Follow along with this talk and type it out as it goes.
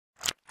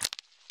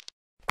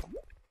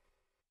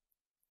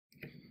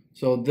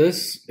So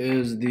this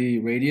is the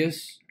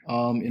radius.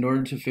 In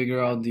order to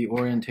figure out the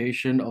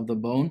orientation of the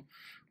bone,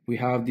 we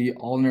have the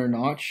ulnar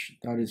notch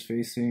that is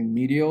facing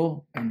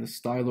medial, and the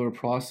stylar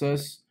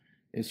process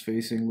is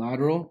facing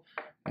lateral,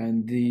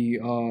 and the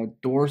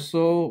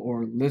dorsal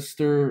or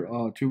Lister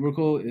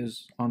tubercle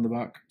is on the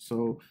back.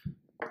 So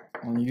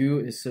on you,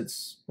 it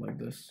sits like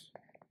this.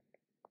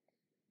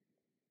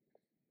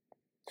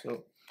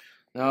 So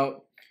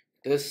now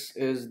this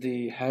is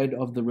the head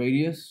of the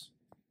radius.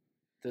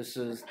 This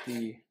is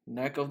the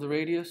neck of the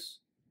radius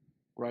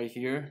right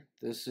here.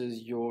 This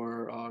is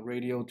your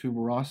radial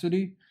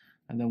tuberosity.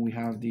 And then we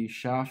have the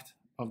shaft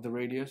of the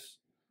radius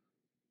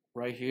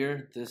right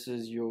here. This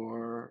is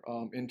your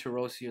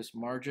interosseous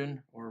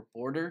margin or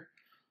border.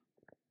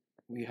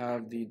 We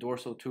have the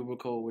dorsal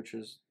tubercle, which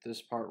is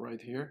this part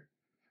right here.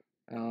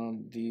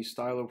 The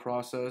stylo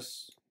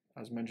process,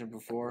 as mentioned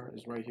before,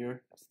 is right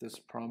here. It's this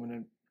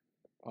prominent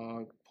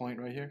point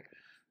right here.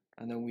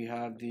 And then we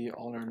have the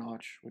ulnar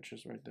notch, which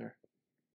is right there.